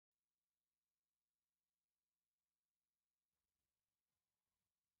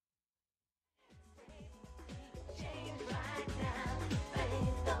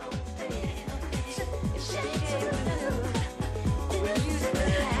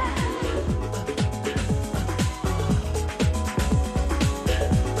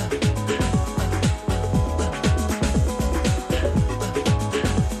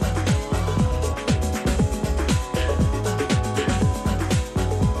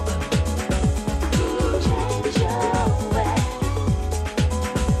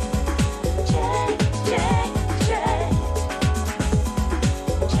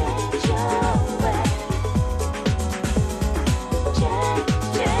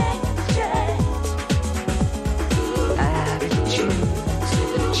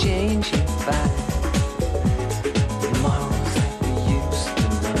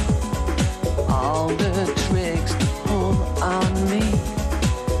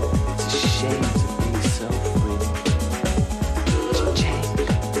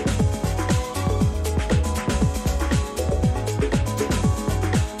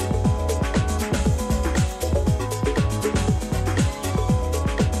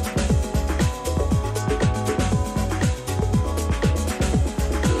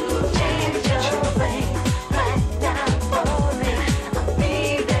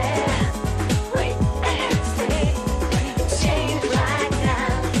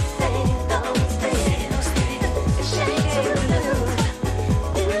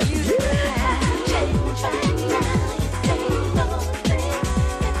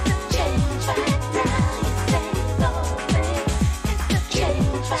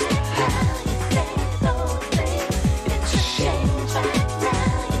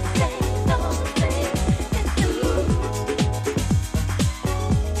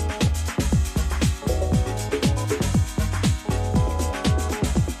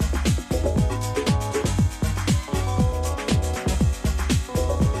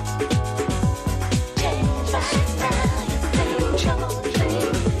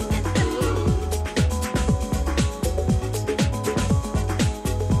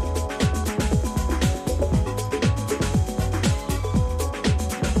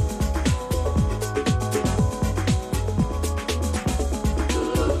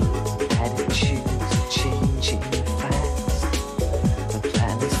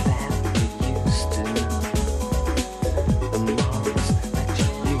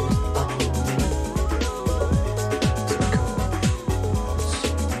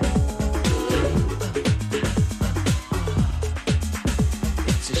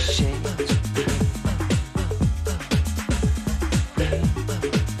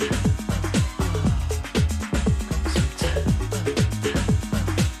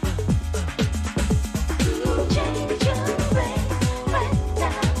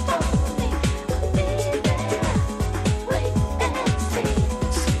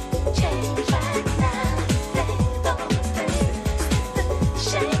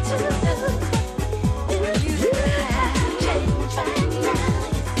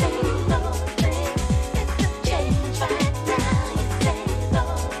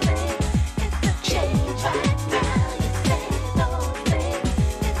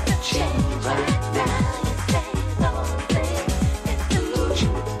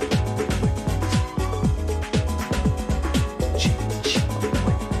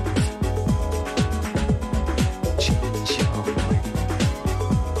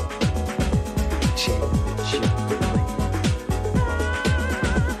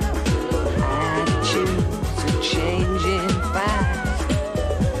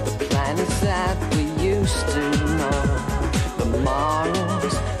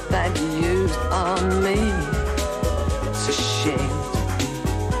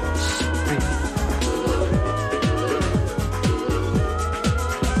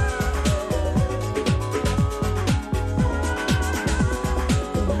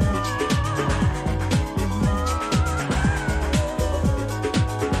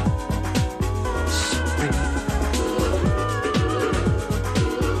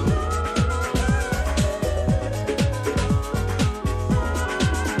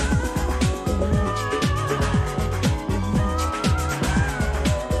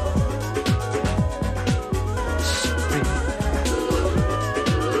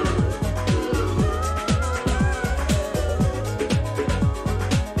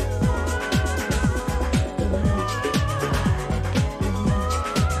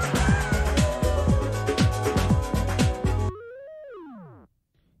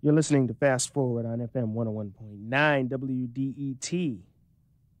You're listening to Fast Forward on FM 101.9 WDET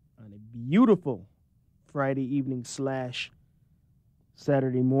on a beautiful Friday evening /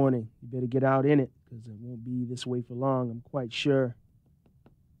 Saturday morning. You better get out in it because it won't be this way for long, I'm quite sure.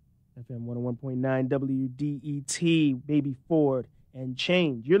 FM 101.9 WDET, Baby Ford and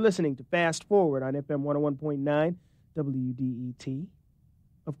Change. You're listening to Fast Forward on FM 101.9 WDET.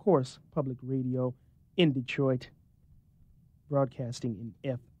 Of course, public radio in Detroit, broadcasting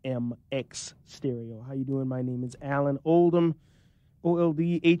in FMX stereo. How you doing? My name is Alan Oldham,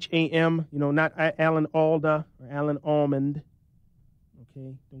 Oldham, not Alan Alda or Alan Almond.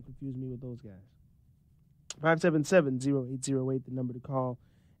 Okay, don't confuse me with those guys. 577-0808, the number to call,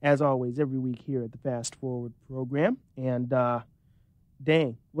 as always, every week here at the Fast Forward program. And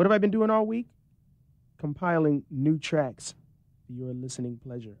dang, what have I been doing all week? Compiling new tracks for your listening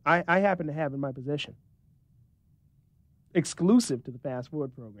pleasure. I happen to have in my possession, exclusive to the Fast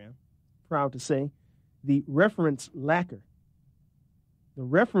Forward program, proud to say, the reference lacquer. The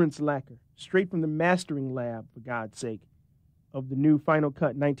reference lacquer, straight from the mastering lab, for God's sake, of the new Final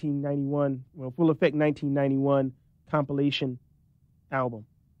Cut 1991, Full Effect 1991 compilation album,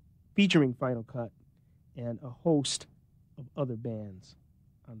 featuring Final Cut and a host of other bands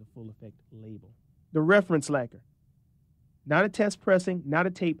on the Full Effect label. The reference lacquer. Not a test pressing, not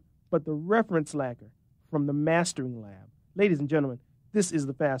a tape, but the reference lacquer from the mastering lab. Ladies and gentlemen, this is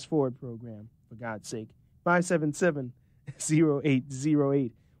the Fast Forward program, for God's sake.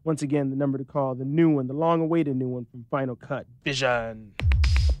 577-0808. Once again, the number to call, the new one, the long-awaited new one from Final Cut, Vision.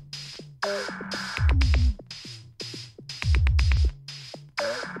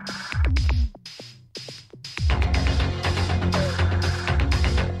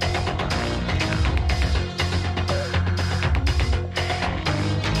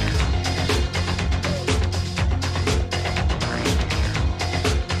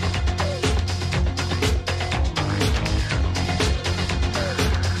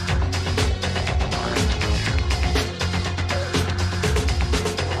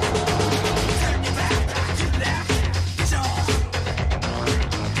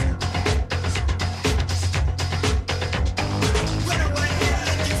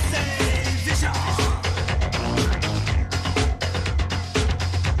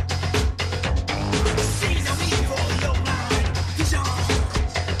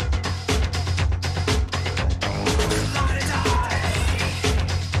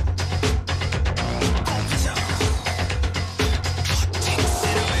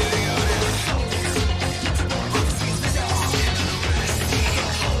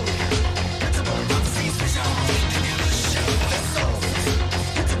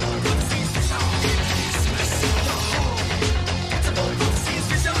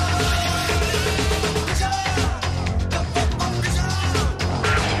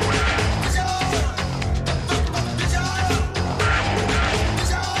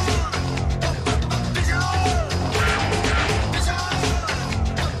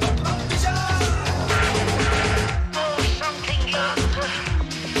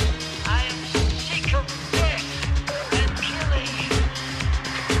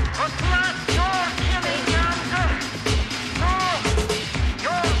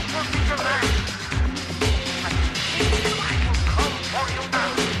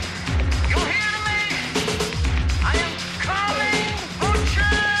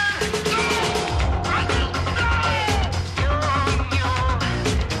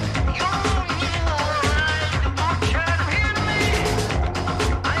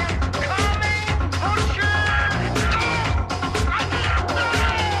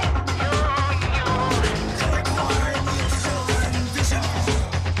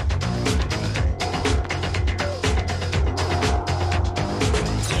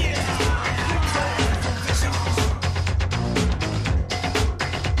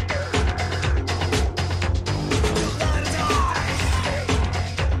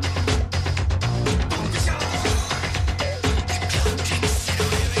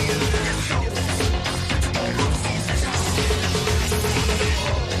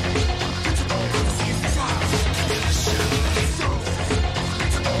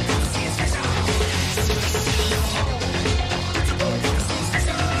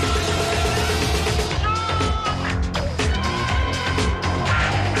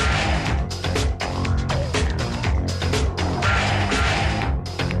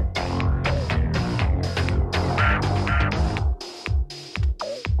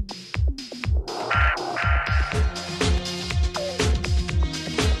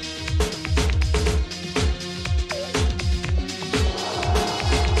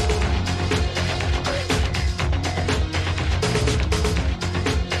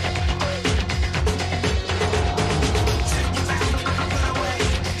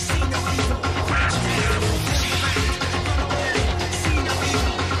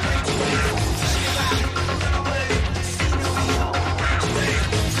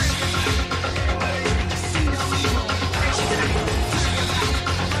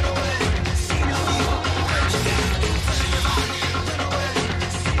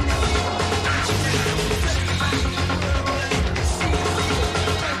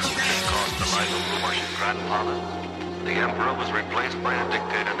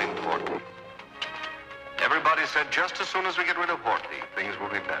 just as soon as we get rid of Horthy, things will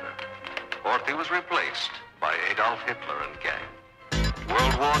be better. Horthy was replaced by Adolf Hitler and gang.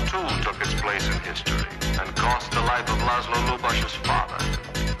 World War II took its place in history and cost the life of Laszlo Lubash's father.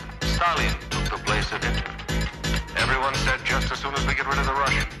 Stalin took the place of Hitler. Everyone said just as soon as we get rid of the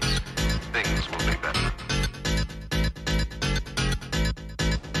Russians, things will be better.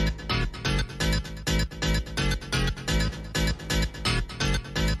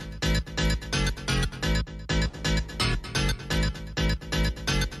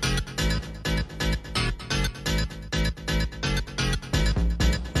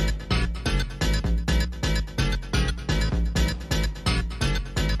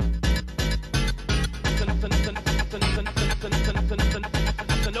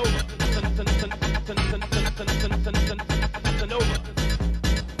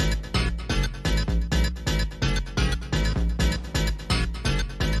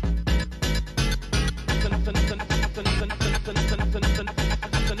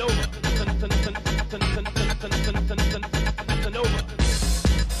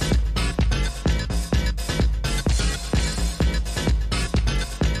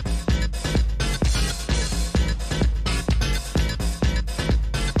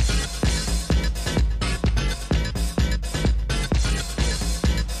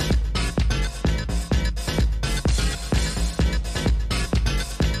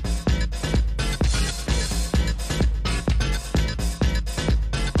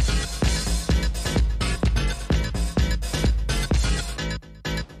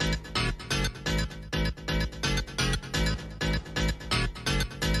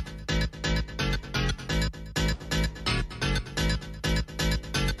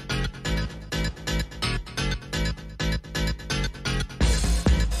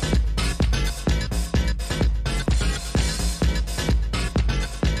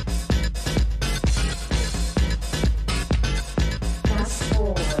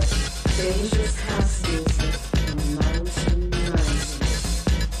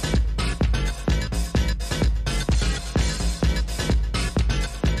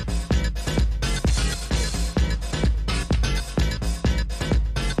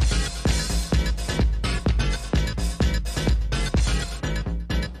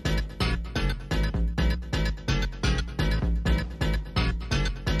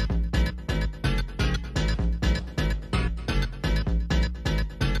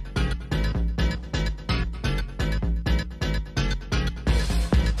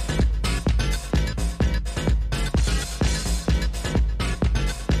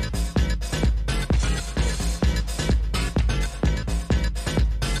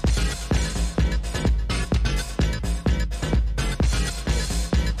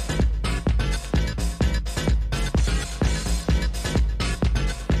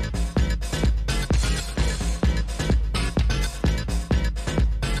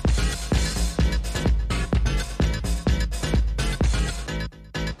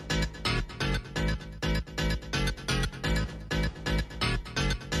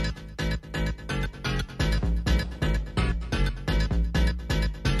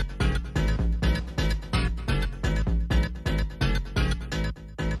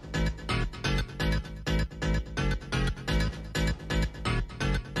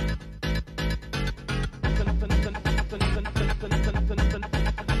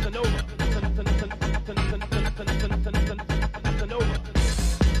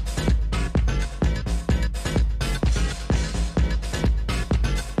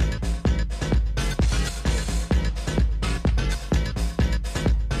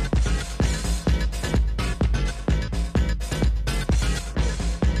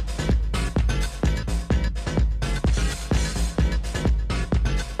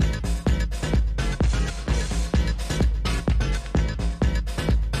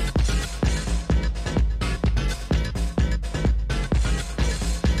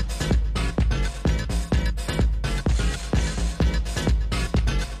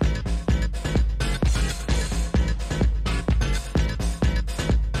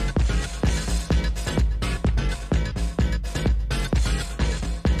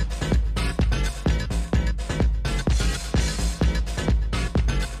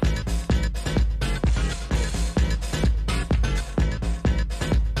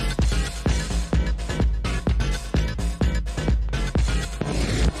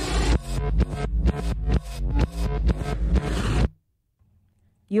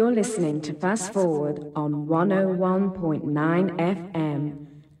 You're listening to Fast Forward on 101.9 FM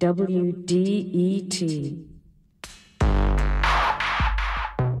WDET.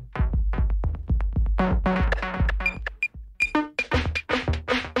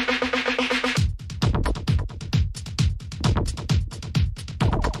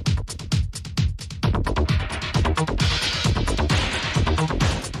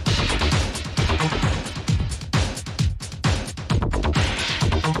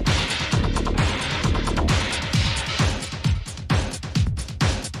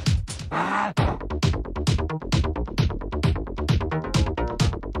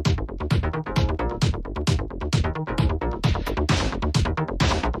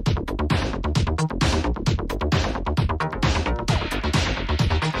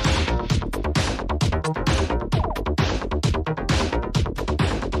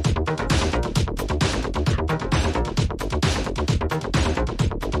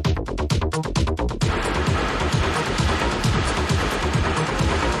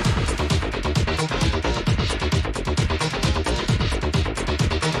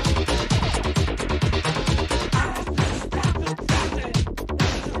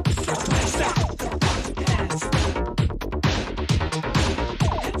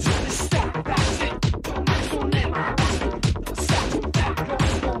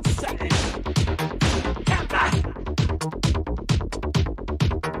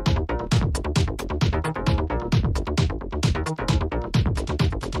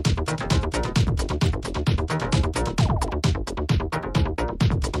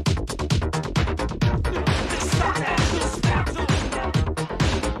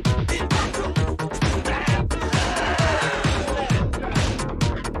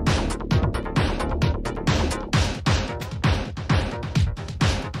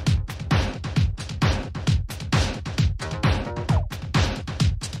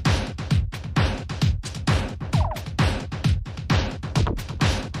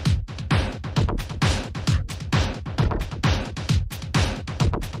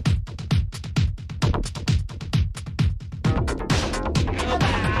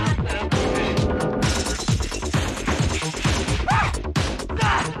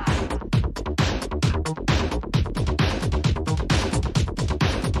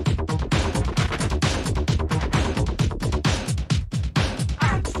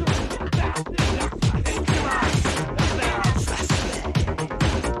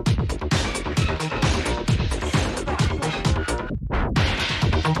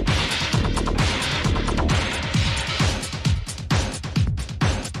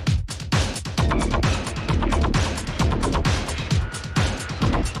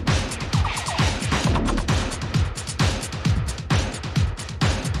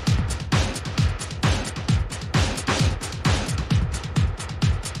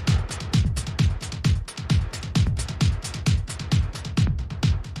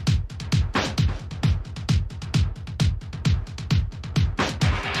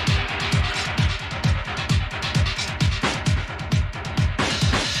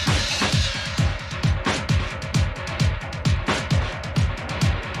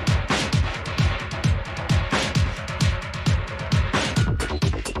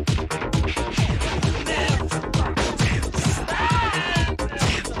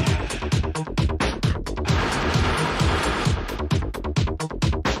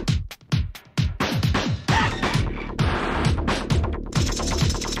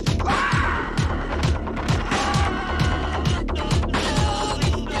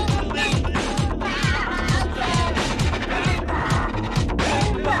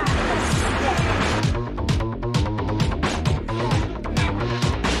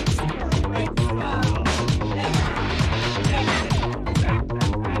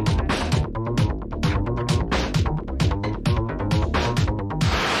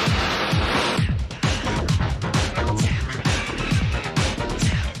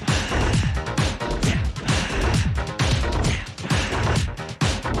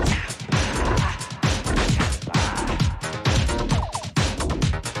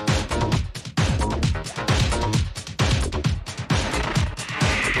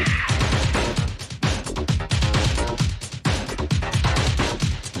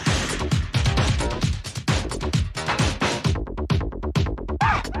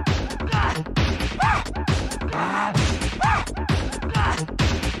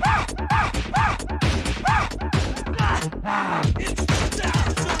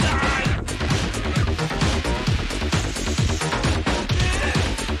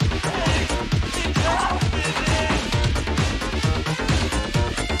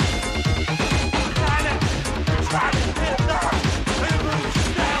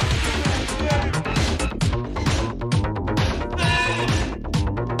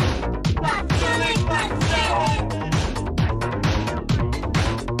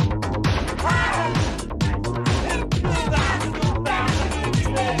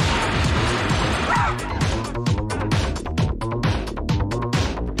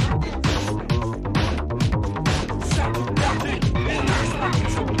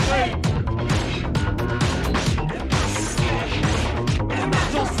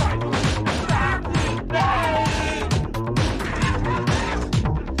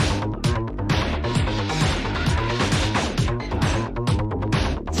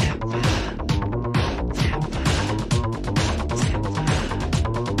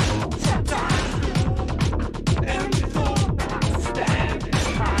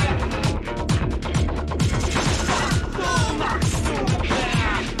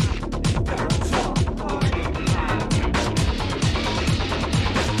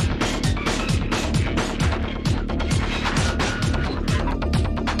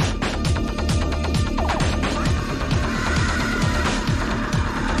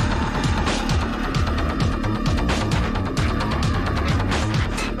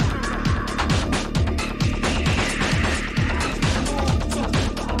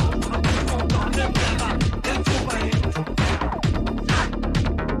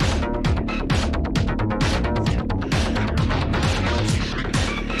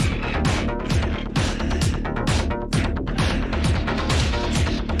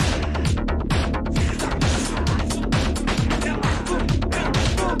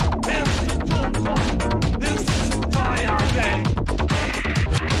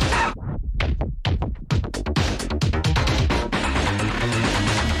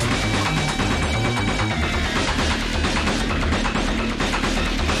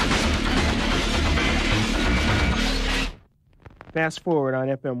 Fast forward on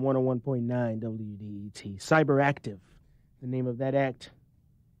FM 101.9 WDET. Cyberactive, the name of that act.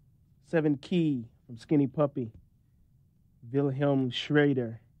 7 Key from Skinny Puppy. Wilhelm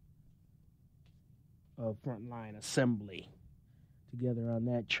Schrader of Frontline Assembly. Together on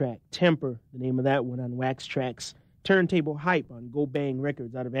that track. Temper, the name of that one on Wax Tracks. Turntable Hype on Go Bang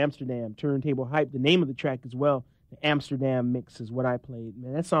Records out of Amsterdam. Turntable Hype, the name of the track as well. The Amsterdam mix is what I played.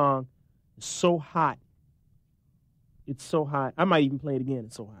 Man, that song is so hot. It's so hot. I might even play it again.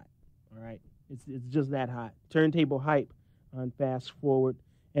 It's so hot. All right? It's just that hot. Turntable Hype on Fast Forward.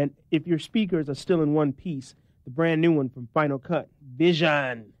 And if your speakers are still in one piece, the brand new one from Final Cut,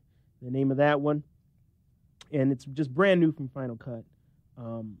 Vision, the name of that one. And it's just brand new from Final Cut.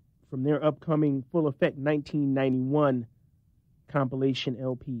 From their upcoming Full Effect 1991 compilation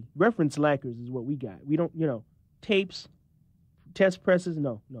LP. Reference lacquers is what we got. We don't, tapes, test presses,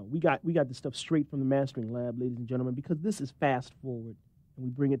 no. We got the stuff straight from the mastering lab, ladies and gentlemen, because this is Fast Forward, and we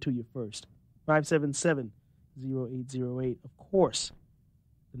bring it to you first. 577-0808, of course,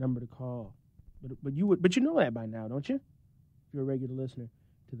 the number to call. But you know that by now, don't you? If you're a regular listener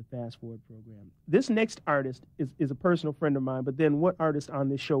to the Fast Forward program. This next artist is a personal friend of mine, but then what artist on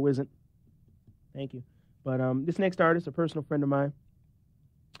this show isn't? Thank you. But this next artist, a personal friend of mine,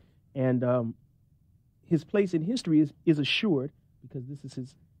 and his place in history is assured because this is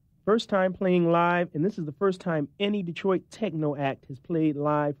his first time playing live, and this is the first time any Detroit techno act has played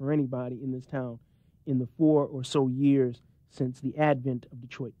live for anybody in this town in the 4 or so years since the advent of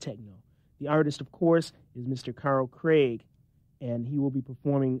Detroit techno. The artist, of course, is Mr. Carl Craig, and he will be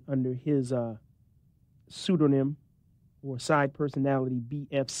performing under his pseudonym or side personality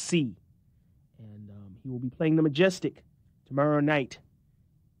BFC. And he will be playing the Majestic tomorrow night,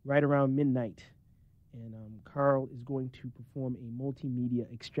 right around midnight. And Carl is going to perform a multimedia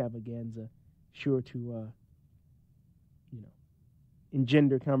extravaganza, sure to,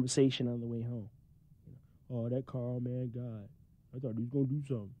 engender conversation on the way home. Oh, that Carl, man, God, I thought he was going to do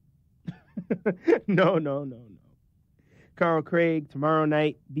something. No. Carl Craig, tomorrow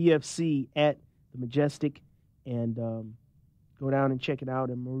night, BFC at the Majestic, and go down and check it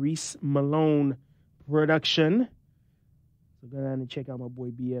out. A Maurice Malone production. So go down and check out my boy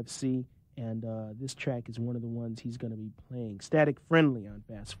BFC, and this track is one of the ones he's going to be playing. Static Friendly on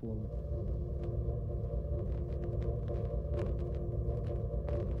Fast Forward.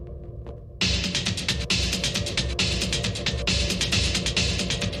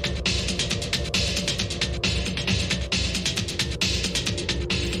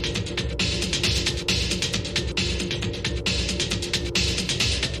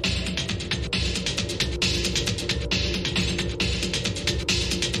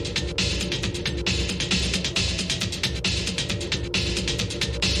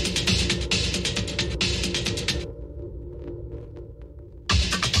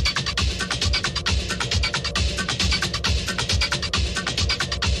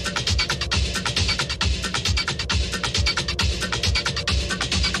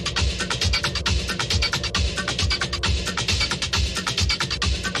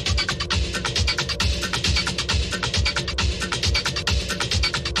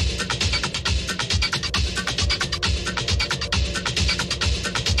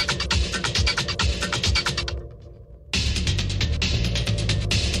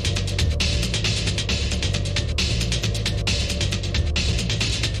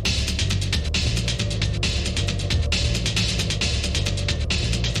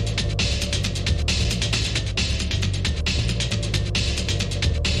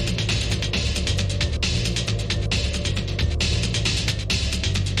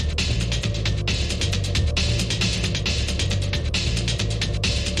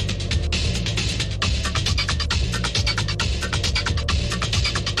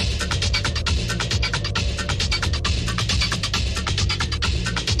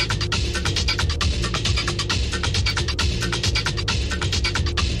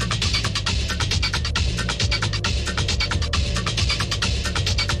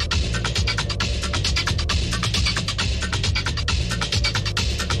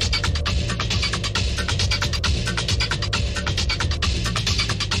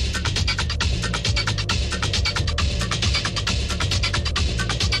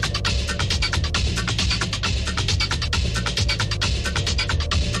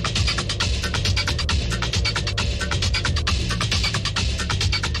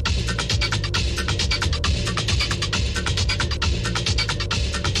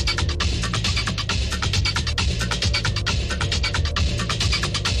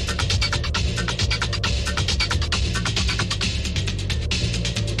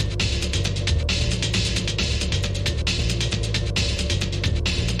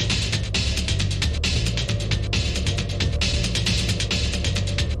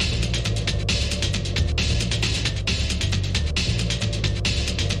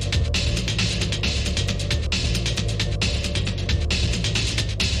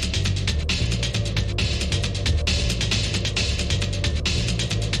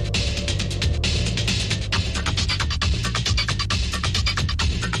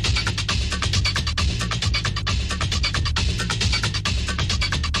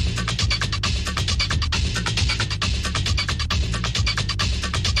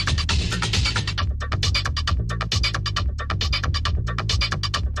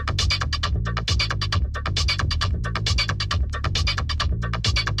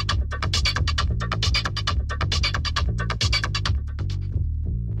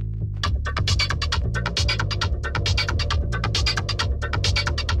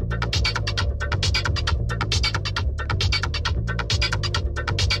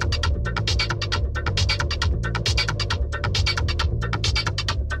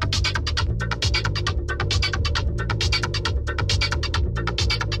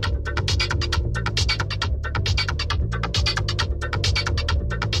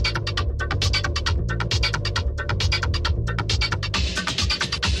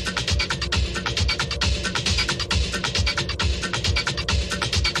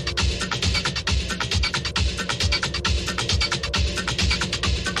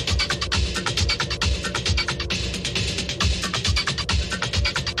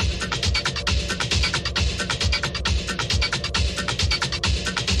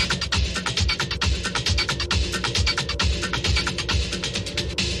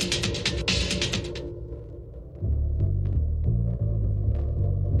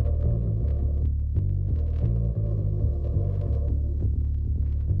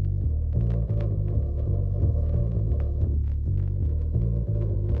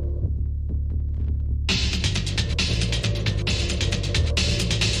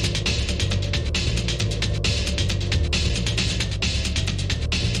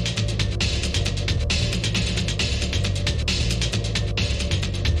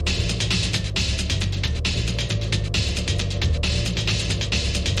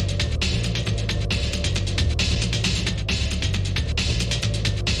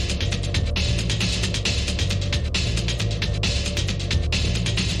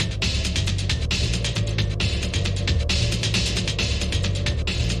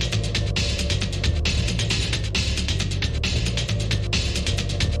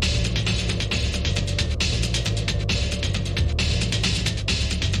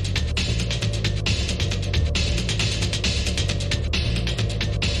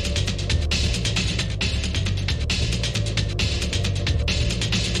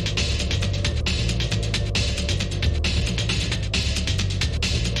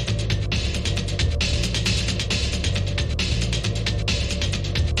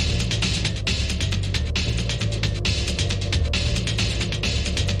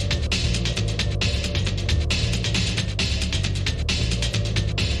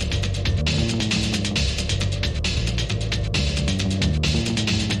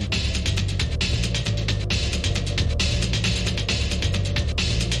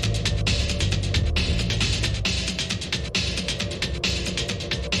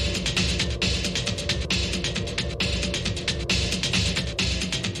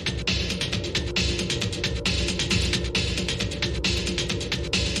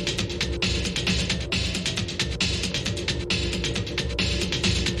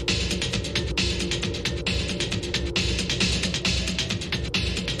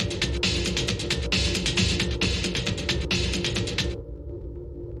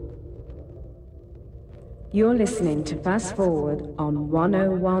 You're listening to Fast Forward on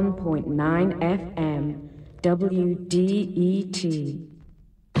 101.9 FM WDET.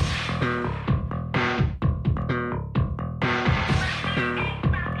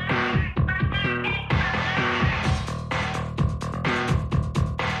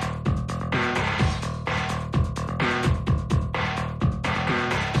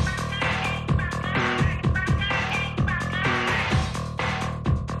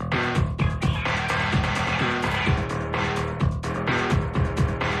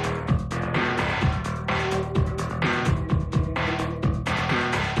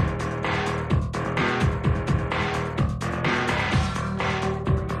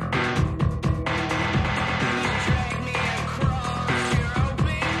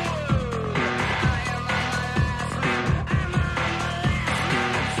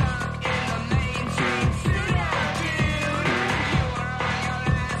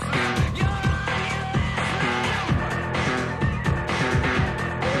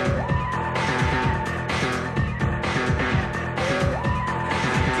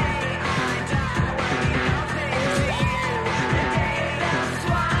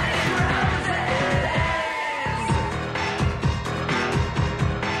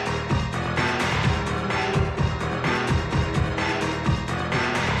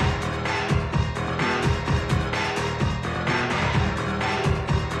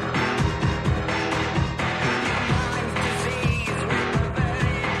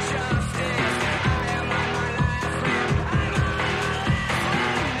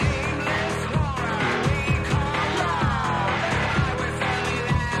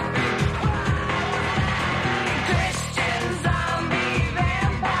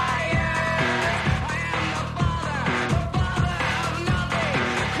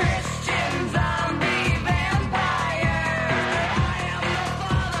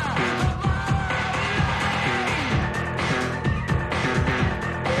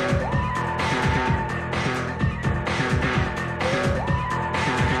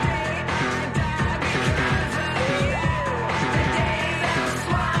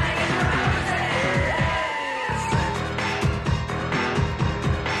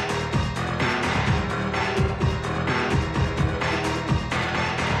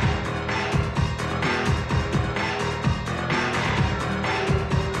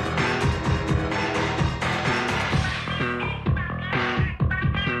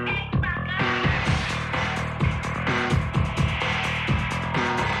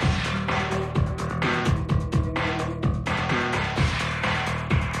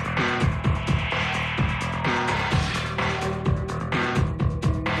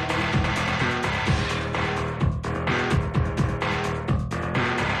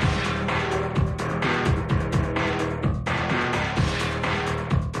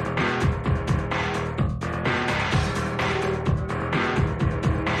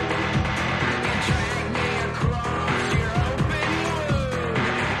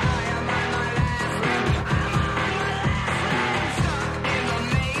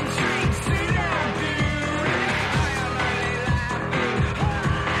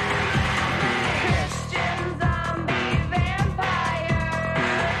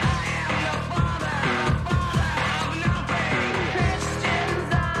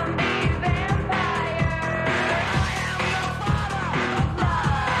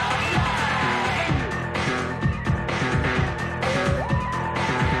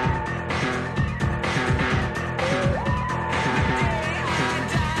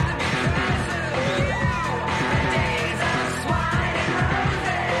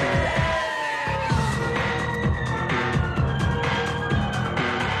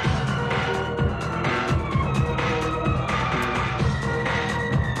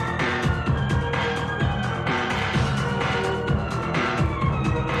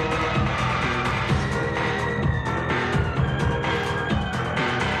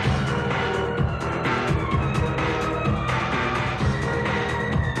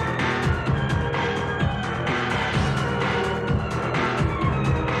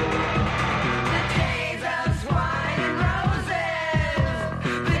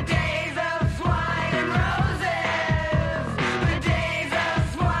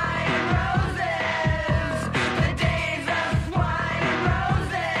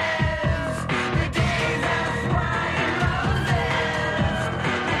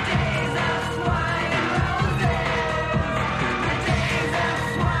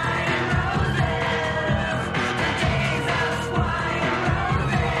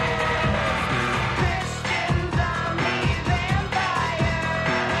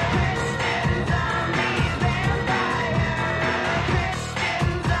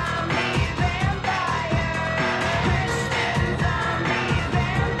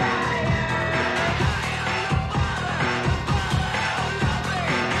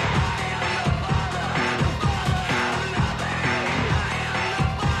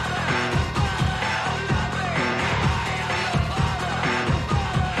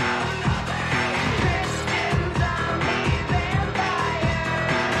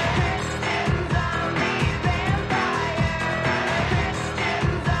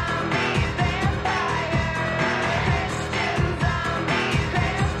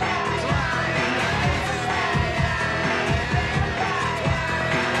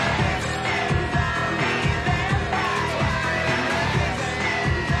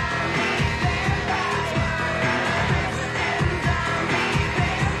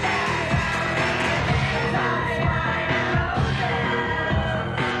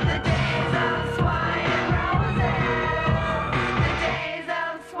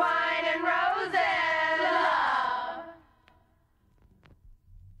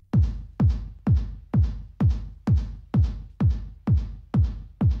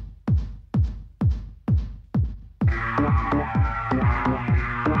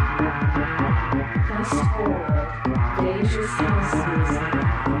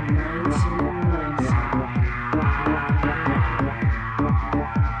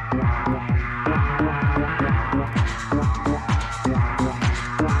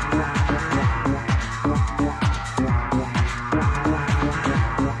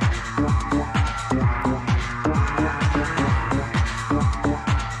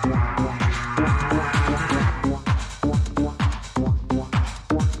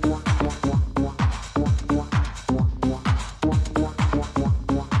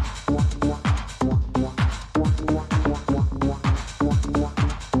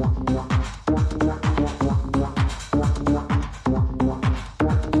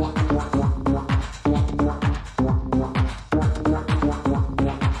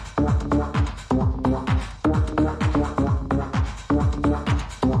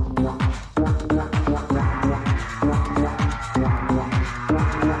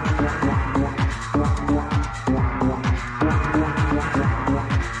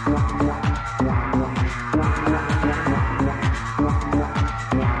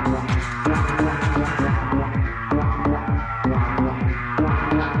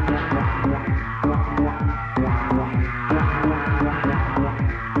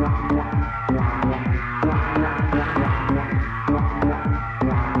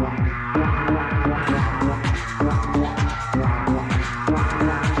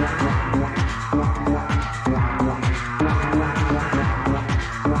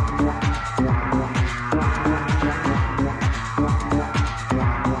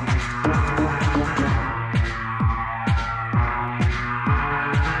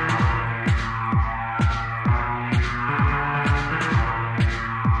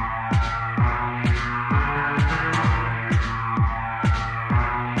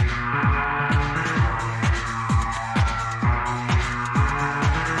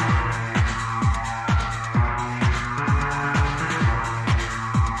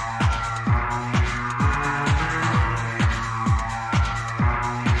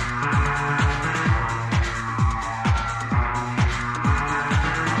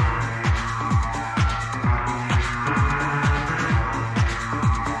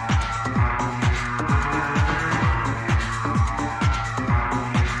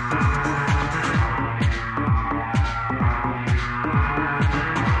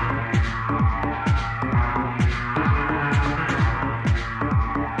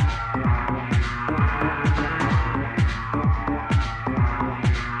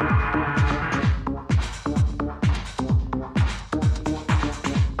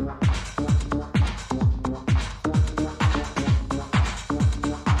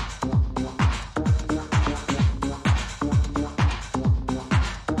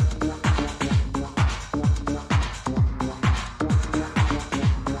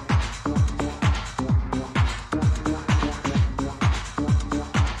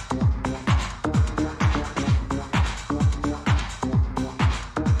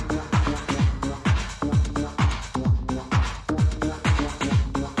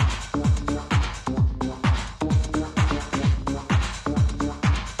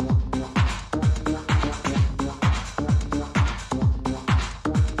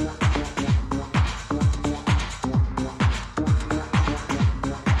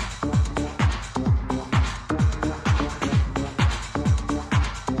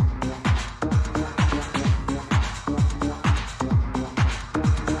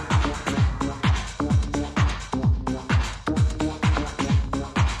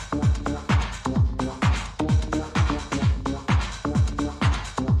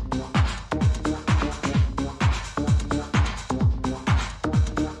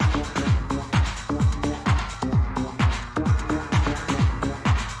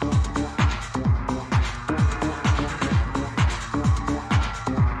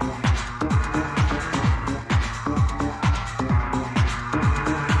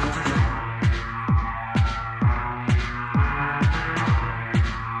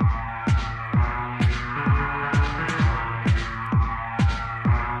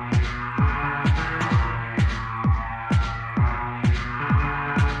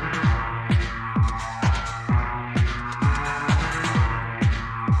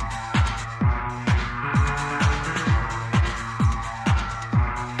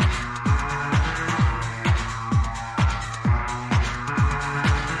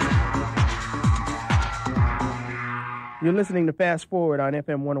 You're listening to Fast Forward on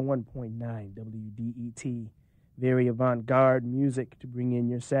FM 101.9 WDET. Very avant-garde music to bring in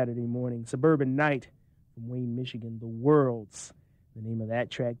your Saturday morning. Suburban Night from Wayne, Michigan, The Worlds. The name of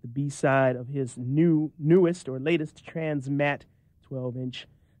that track, the B-side of his newest or latest Transmat 12-inch.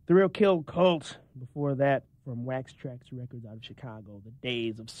 Thrill Kill Cult, before that, from Wax Trax Records out of Chicago. The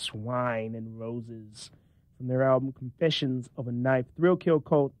Days of Swine and Roses. From their album Confessions of a Knife. Thrill Kill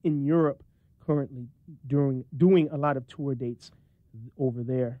Cult in Europe, currently doing a lot of tour dates over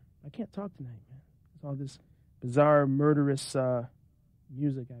there. I can't talk tonight, man. It's all this bizarre, murderous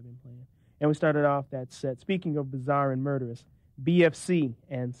music I've been playing. And we started off that set, speaking of bizarre and murderous, BFC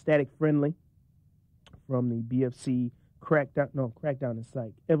and Static Friendly from the BFC Crackdown is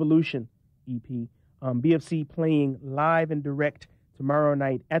Psych, Evolution EP. BFC playing live and direct tomorrow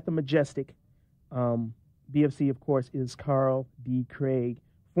night at the Majestic. BFC, of course, is Carl D. Craig,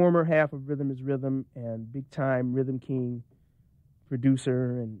 former half of Rhythm Is Rhythm and big-time Rhythm King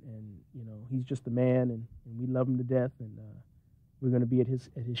producer, and you know, he's just the man, and we love him to death, and we're going to be at his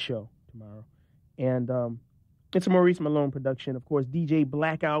show tomorrow. And it's a Maurice Malone production, of course, DJ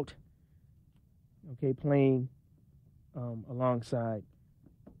Blackout, okay, playing alongside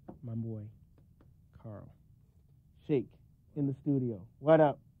my boy, Carl. Shake in the studio. What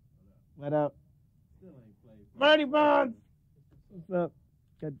up? What up? Marty Bonds! What's up?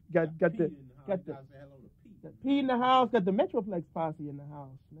 Got the P in the house. Got the Metroplex posse in the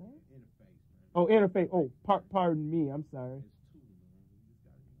house, man. Interface, man. Oh, interface. Oh, pardon me. I'm sorry.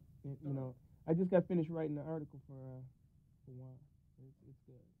 You know, I just got finished writing the article for one. It's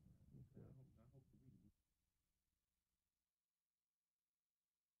good. It's good.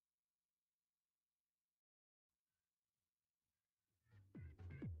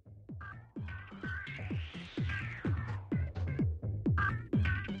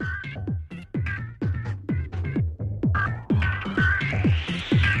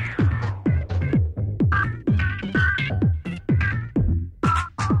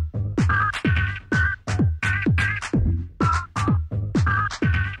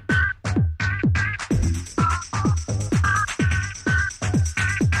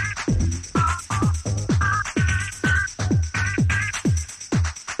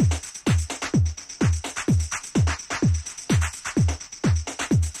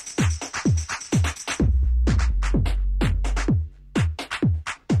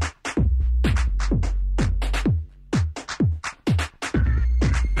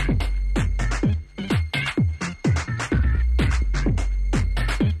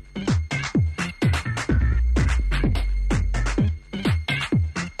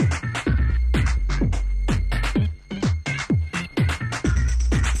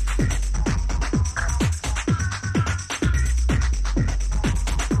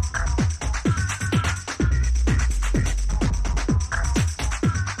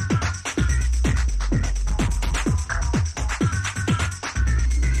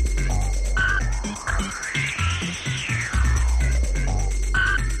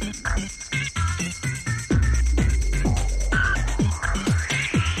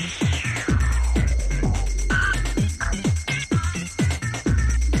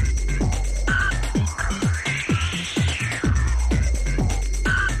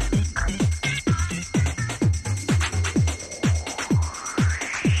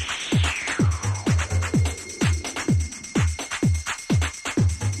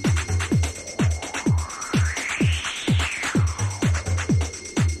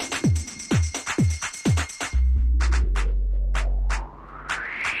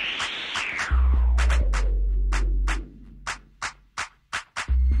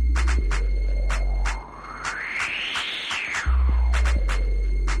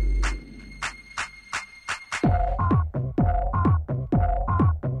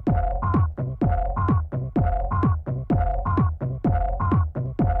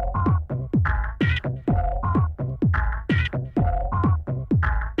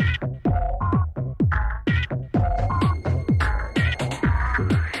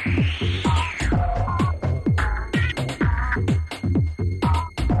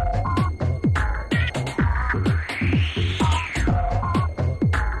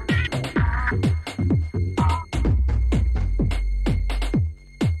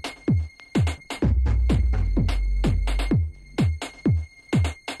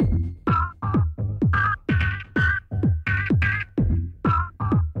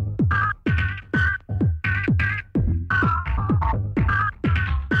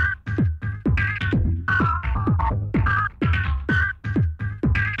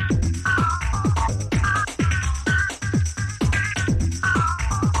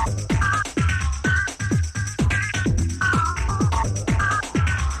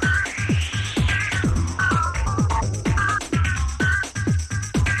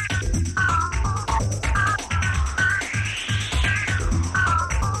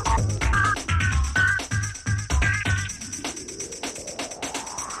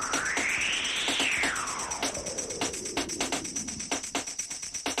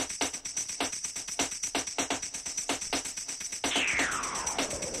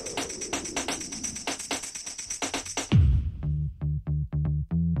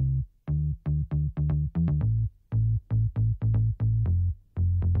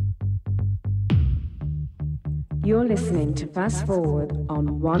 You're listening to Fast Forward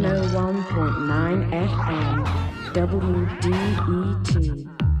on 101.9 FM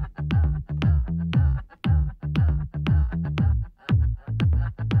WDET.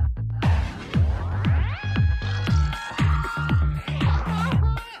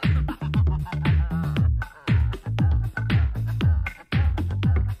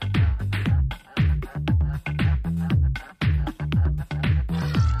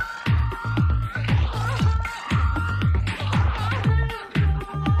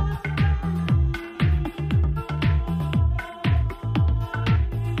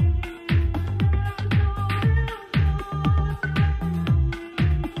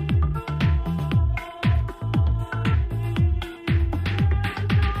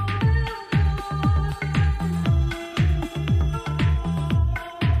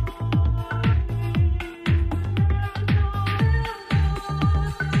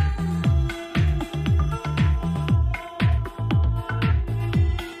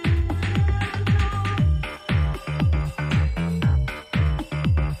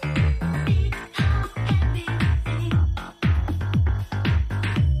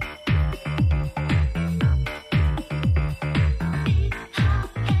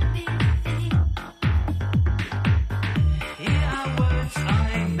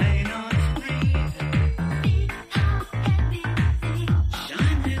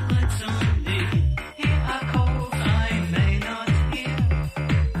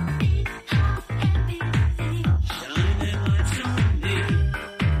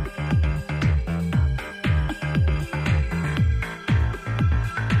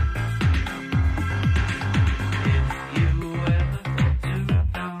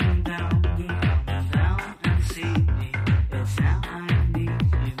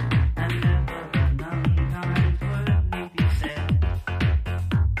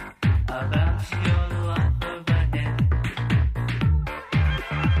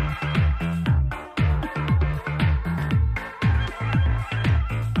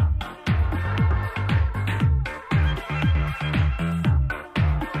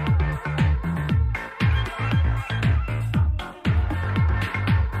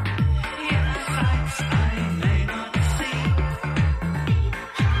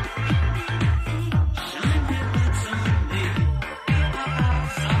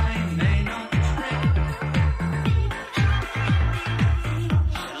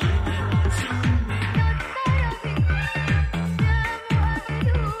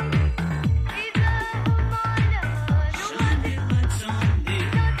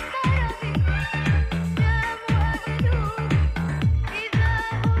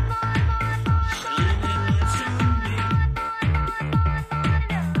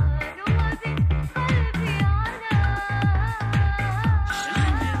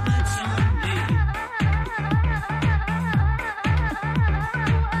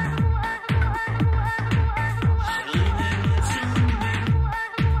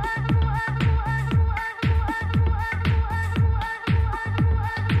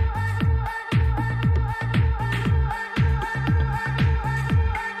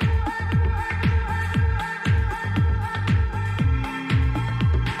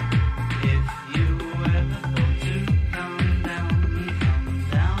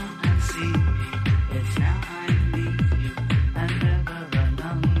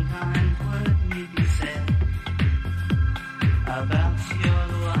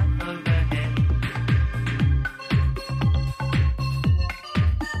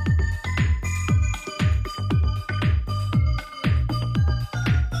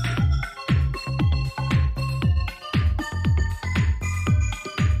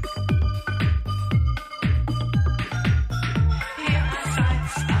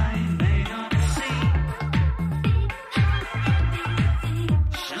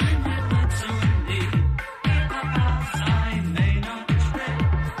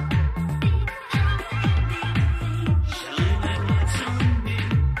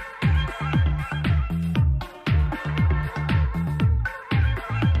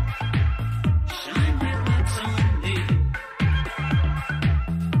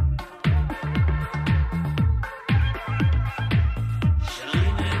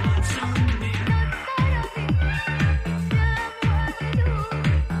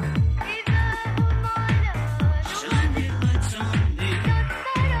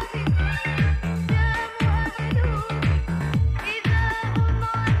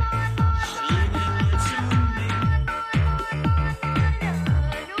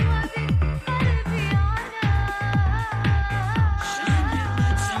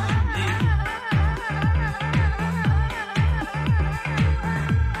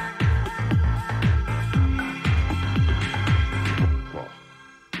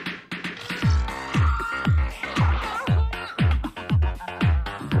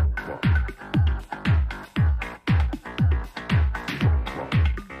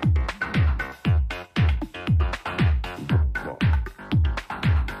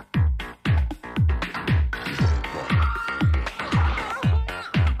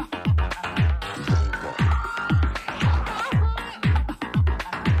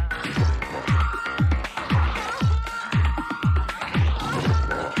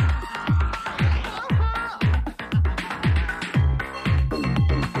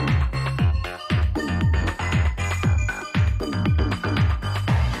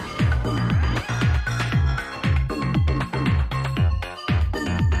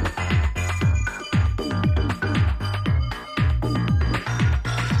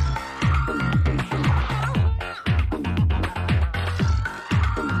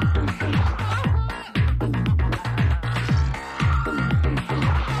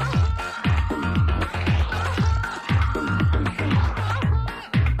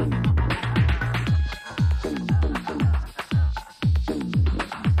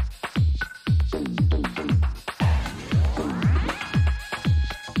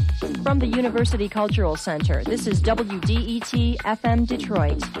 from the University Cultural Center. This is WDET FM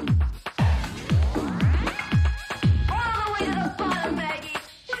Detroit.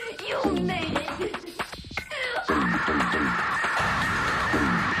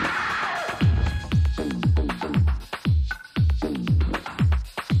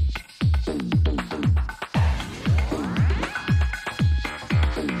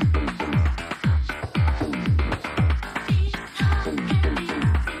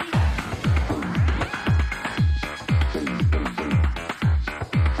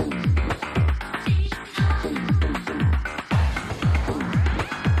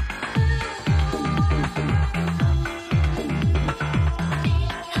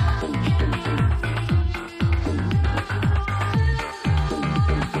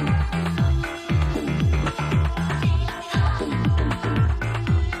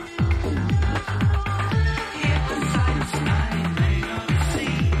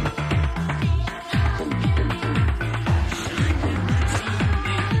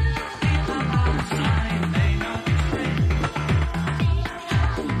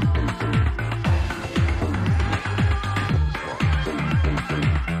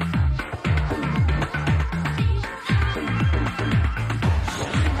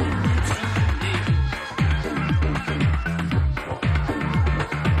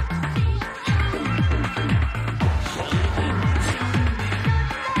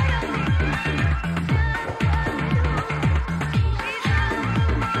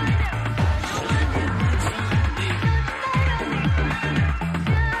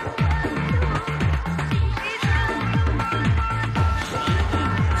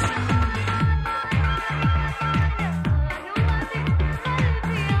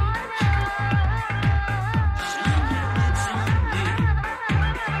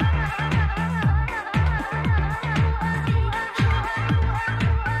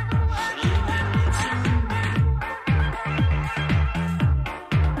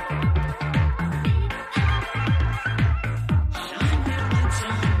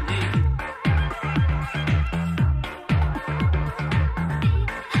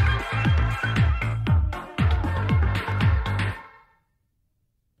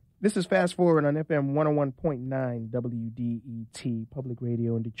 This is Fast Forward on FM 101.9 WDET, public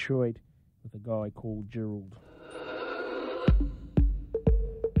radio in Detroit, with a guy called Gerald.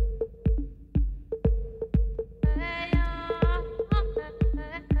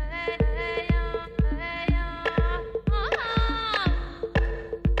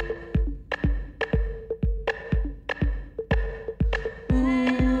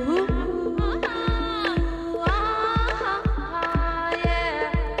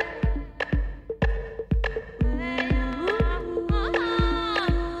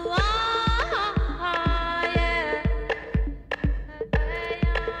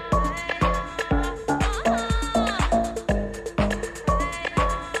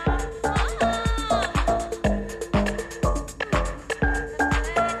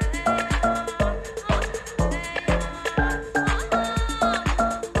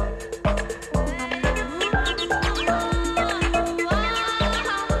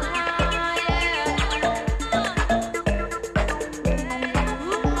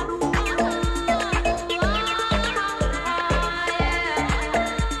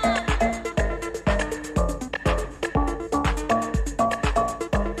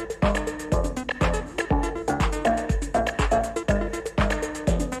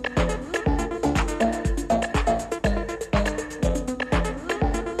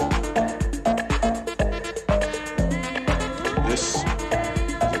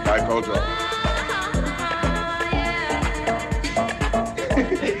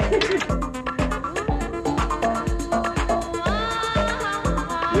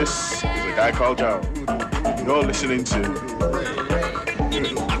 You're listening to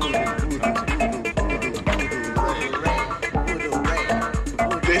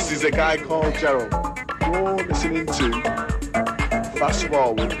This is a guy called Gerald. You're listening to Fast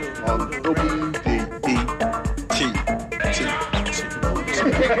Forward on WDET.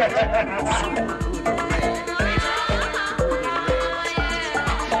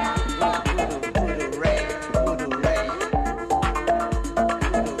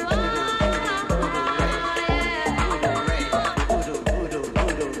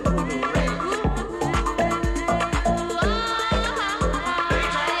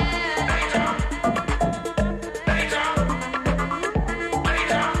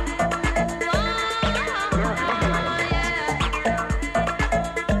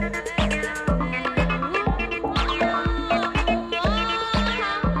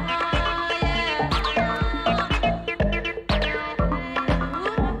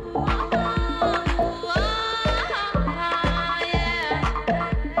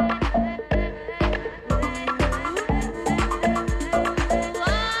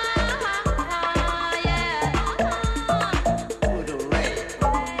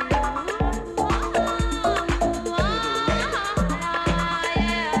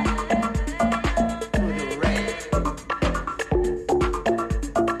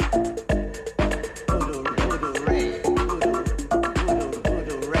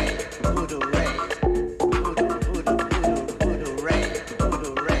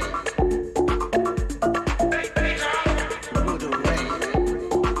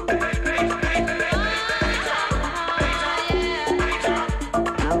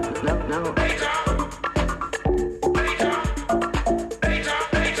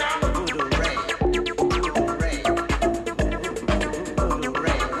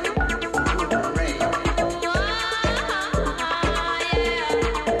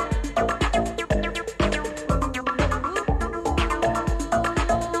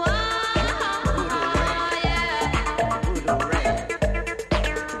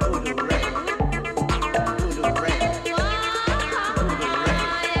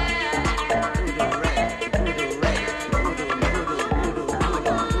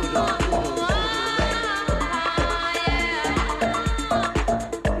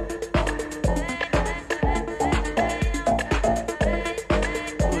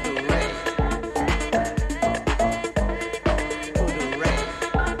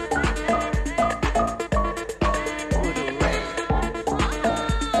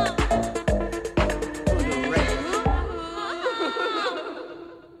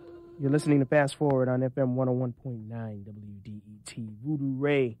 You're listening to Fast Forward on FM 101.9 WDET. Voodoo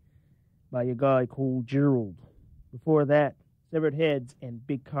Ray by your guy Cole Gerald. Before that, Severed Heads and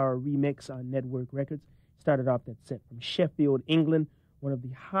Big Car Remix on Network Records. Started off that set from Sheffield, England, one of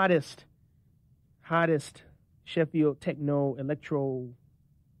the hottest Sheffield techno, electro,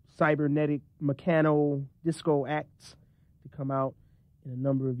 cybernetic, mechano, disco acts to come out in a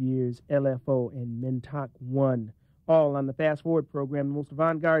number of years. LFO and Mentok 1. All on the Fast Forward program, the most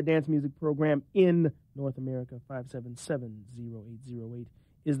avant-garde dance music program in North America. 577-0808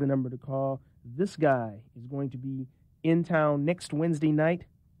 is the number to call. This guy is going to be in town next Wednesday night,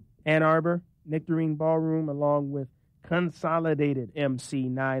 Ann Arbor, Nectarine Ballroom, along with Consolidated MC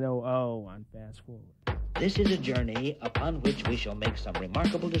 900 on Fast Forward. This is a journey upon which we shall make some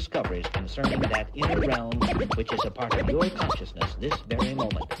remarkable discoveries concerning that inner realm which is a part of your consciousness this very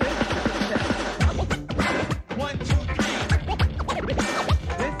moment. 1, 2, 3. This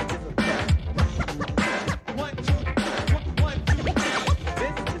is a test. 1, 2, 1, 2, 3.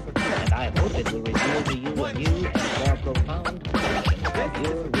 This is a test. And I hope it will reveal to you a new and more profound version of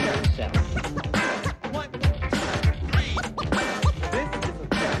your real self. 1, 2, 3. This is a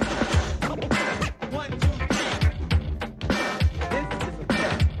test. 1, 2, 3. This is a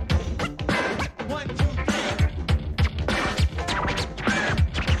test. 1, 2, 3.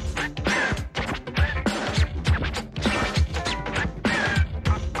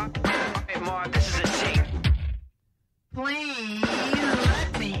 Please let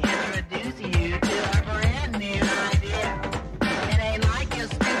me introduce you to a brand new idea. It ain't like your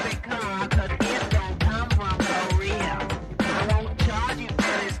stupid car, 'cause it don't come from Korea. I won't charge you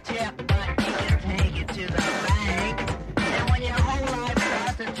for this tip, but you can take it to the bank. And when your whole life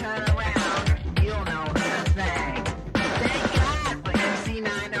starts to turn around, you'll know who to thank. Thank God for MC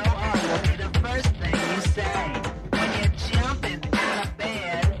 900 will be the first thing you say when you're jumping out of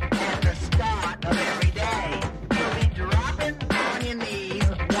bed at the start of every day. You'll be dropping on your knees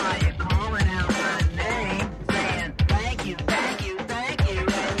while you're calling out my name, saying thank you, thank you, thank you,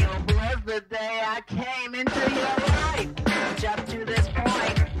 and you'll bless the day I came into your life. Which up to this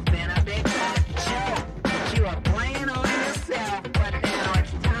point has been a big fat joke that you are playing on yourself, but now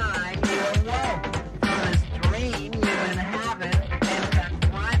it's time you awoke from this dream you've been having and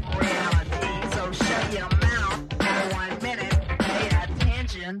confront reality. So shut your mouth for 1 minute, pay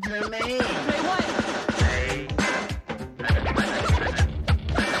attention to me. Say what?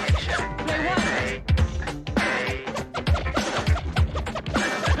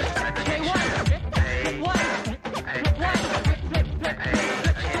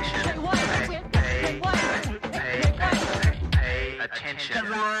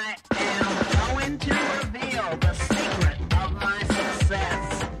 Cause I am going to reveal the secret of my success.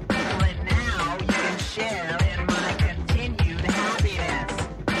 And now you can share in my continued happiness.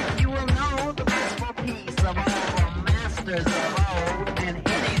 You will know the blissful peace of all the masters of old, and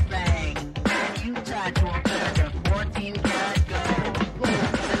anything that you touch will turn to 14 karat gold.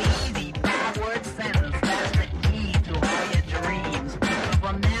 It's an easy 5-word sentence that's the key to all your dreams. So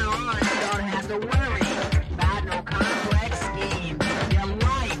from now on, you don't have to worry about no complex schemes. Your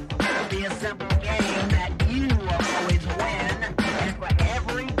life will be a simple game that you will always win. And for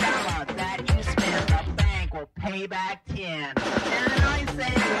every dollar that you spend, the bank will pay back 10. And I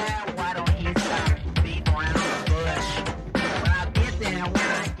say, well, why don't he stop beating around the bush? But I'll get there when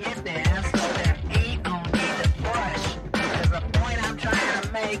I get there, so there ain't no need to push. 'Cause the point I'm trying to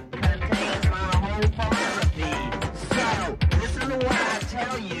make contains my whole philosophy. So, listen to what I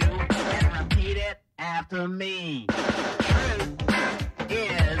tell you and repeat it after me. Truth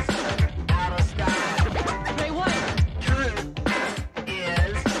is out of style. Say what? Truth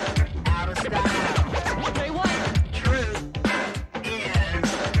is out of style. Say what? Truth is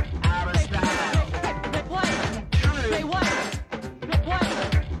out of style. What? Truth. Say what? What?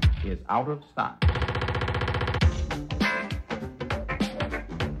 Is out of style.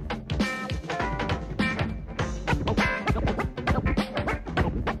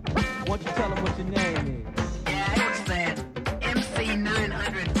 Why don't you tell them what your name is? Yeah, it's that MC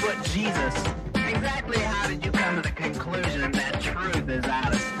 900-foot Jesus. Exactly how did you come to the conclusion that truth is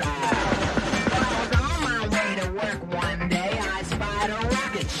out of style? When I was on my way to work one day, I spied a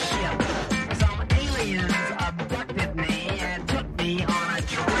rocket ship. Some aliens abducted me and took me on a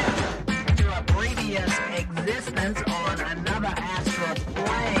trip to a previous existence on another astral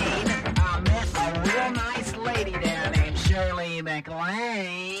plane. I met a real nice lady there named Shirley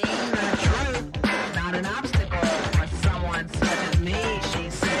MacLaine. The truth, not an obstacle for someone such as me, she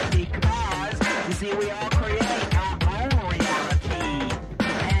said, because, you see, we all create our own reality.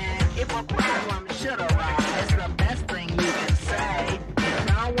 And if a problem should arise, the best thing you can say is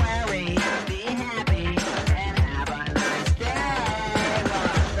don't worry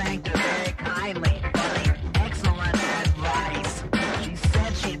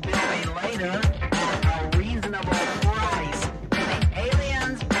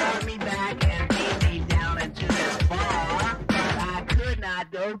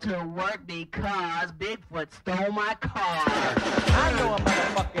to work because Bigfoot stole my car. I know a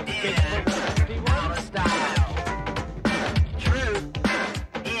motherfucking Bigfoot. Out of style. Truth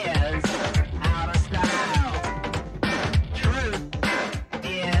is out of style. Truth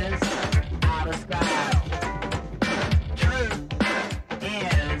is out of style. Truth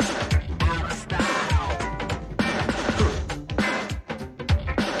is out of style.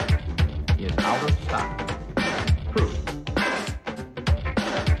 Is out of style. Proof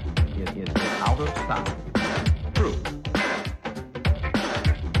is out of style. Proof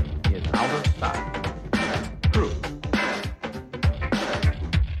is out of style. Proof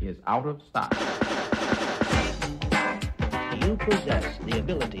is out of style. You possess the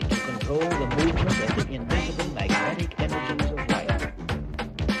ability to control the movement of the invisible magnetic energies of light.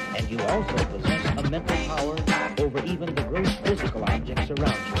 And you also possess a mental power over even the gross physical objects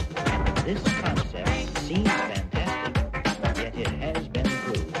around you. This concept seems fantastic, yet it has been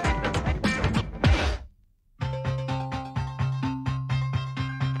proved.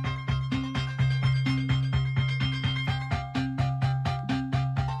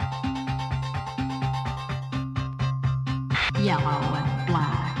 Yellow and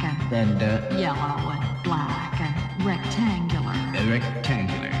black and yellow and black and rectangular.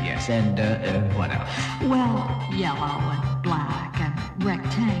 Rectangular, yes. And what else? Well, yellow and black and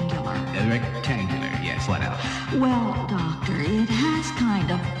rectangular. Rectangular, yes. What else? Well, doctor, it has kind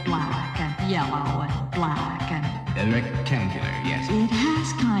of black and yellow and black and Rectangular, yes. it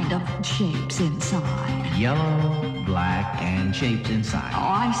has kind of shapes inside. Yellow, black, and shapes inside. Oh,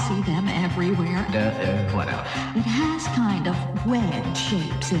 I see them everywhere. What else? It has kind of wedge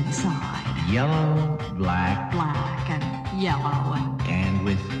shapes inside. Yellow, black, Black and yellow and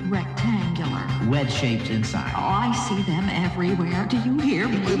with rectangular. wedge shapes inside. Oh, I see them everywhere. Do you hear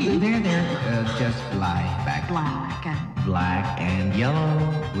me? There, just lie back. Black and yellow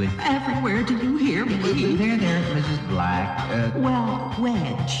with... everywhere. Do you hear me? There, Mrs. Black. Well,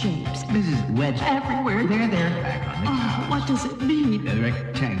 wedge shapes. Mrs. Wedge. Everywhere. There, back on the Oh, couch. what does it mean?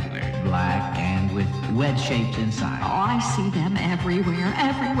 Rectangular, black, and with wedge shapes inside. Oh, I see them everywhere.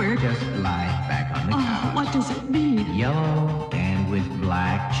 Everywhere. Just lie back on the Oh, couch. what does it mean? Yellow and with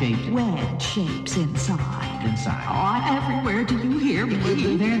black shapes Wedge shapes inside. inside. Oh, everywhere. Do you hear me?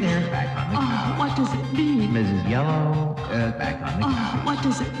 There, back on the Oh, couch. what does it mean? Mrs. Yellow, back on the Oh, couch. what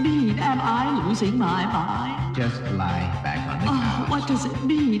does it mean? Am I losing my mind? Just lie back on the Oh, couch. what does it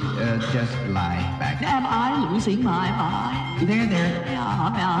mean? Just lie back. Am I losing my mind? There,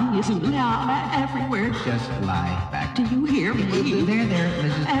 Everywhere. just lie back. Do you hear me? There,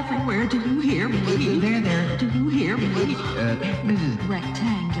 Mrs. Everywhere. Do you hear me? There, Do you hear me? Mrs.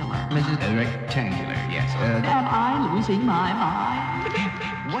 Rectangular. Mrs. Rectangular, yes. Am I losing my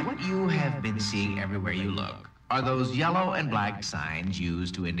mind? What you have been seeing everywhere you look are those yellow and black signs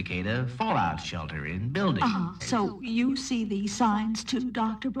used to indicate a fallout shelter in buildings. So you see these signs too,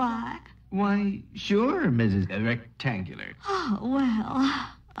 Dr. Black? Why, sure, Mrs. Rectangular. Oh, well,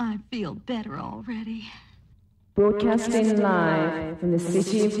 I feel better already. Broadcasting live from the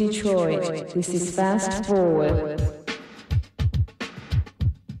city of Detroit, this is Fast Forward.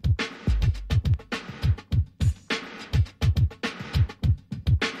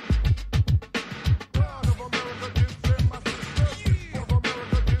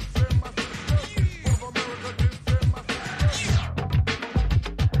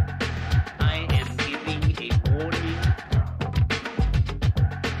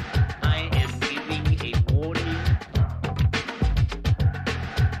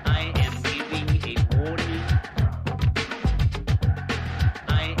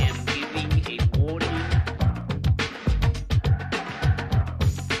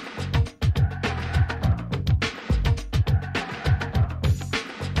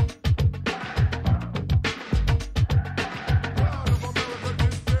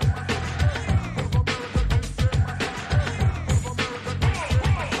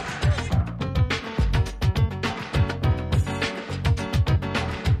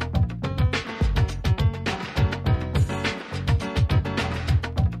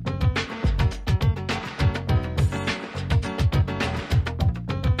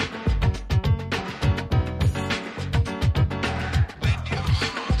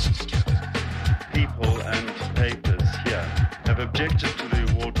 objected to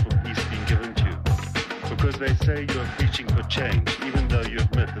the award for peace being given to you because they say you are preaching for change, even though you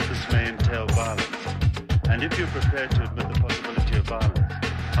admit that this may entail violence. And if you're prepared to admit the possibility of violence,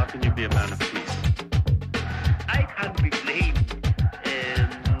 how can you be a man of peace? I can't be blamed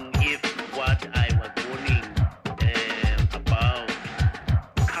if what I was warning about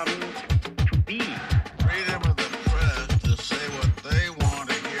comes to be. Freedom of the press to say what they want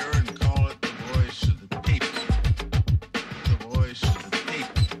to hear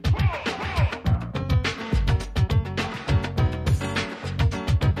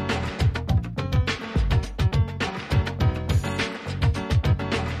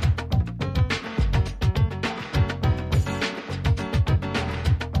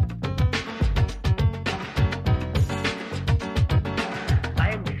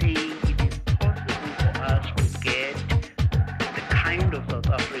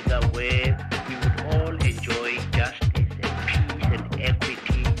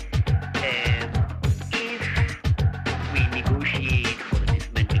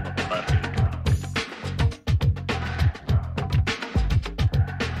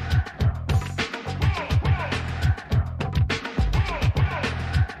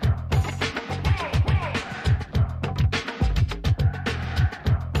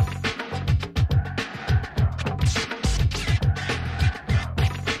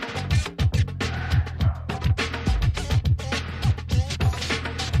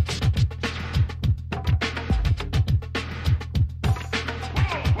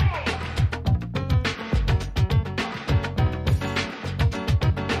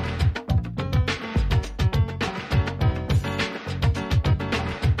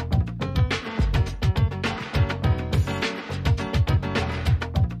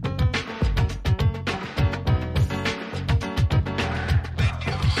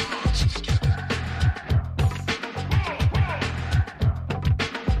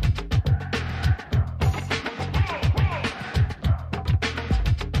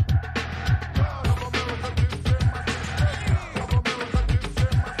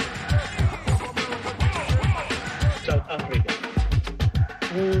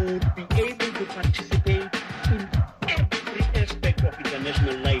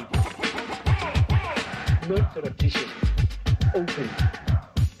surreptitious, open.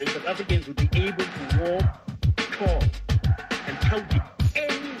 And South Africans would be able to walk, talk, and proudly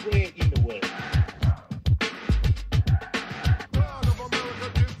anywhere in the world.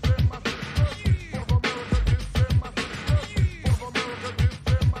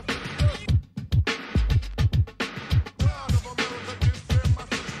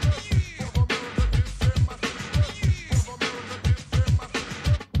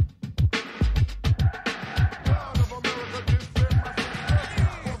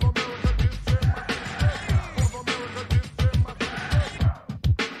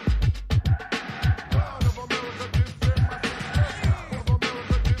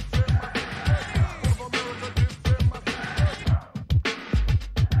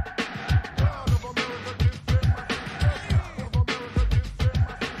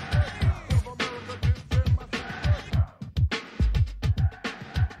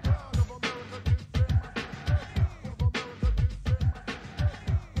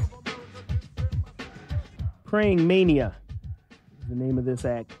 Praying Mania is the name of this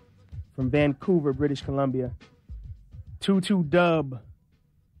act. From Vancouver, British Columbia. 22 Dub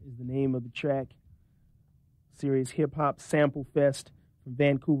is the name of the track. Serious Hip Hop Sample Fest from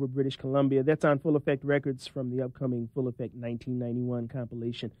Vancouver, British Columbia. That's on Full Effect Records from the upcoming Full Effect 1991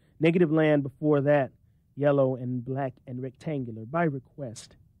 compilation. Negative Land before that. Yellow and Black and Rectangular by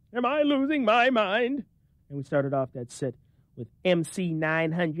request. Am I losing my mind? And we started off that set with MC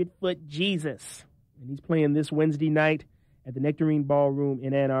 900 Foot Jesus. And he's playing this Wednesday night at the Nectarine Ballroom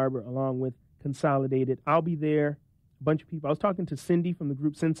in Ann Arbor, along with Consolidated. I'll be there. A bunch of people. I was talking to Cindy from the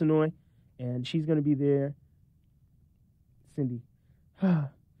group Sensonoy, and she's going to be there. Cindy.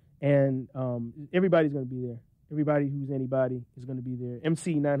 And everybody's going to be there. Everybody who's anybody is going to be there.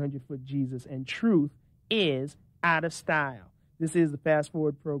 MC 900 Foot Jesus. And Truth is out of style. This is the Fast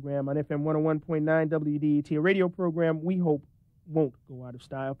Forward program on FM 101.9 WDET, a radio program we hope won't go out of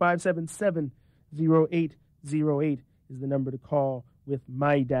style. 577-0808 is the number to call with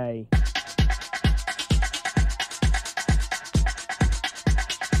My Day.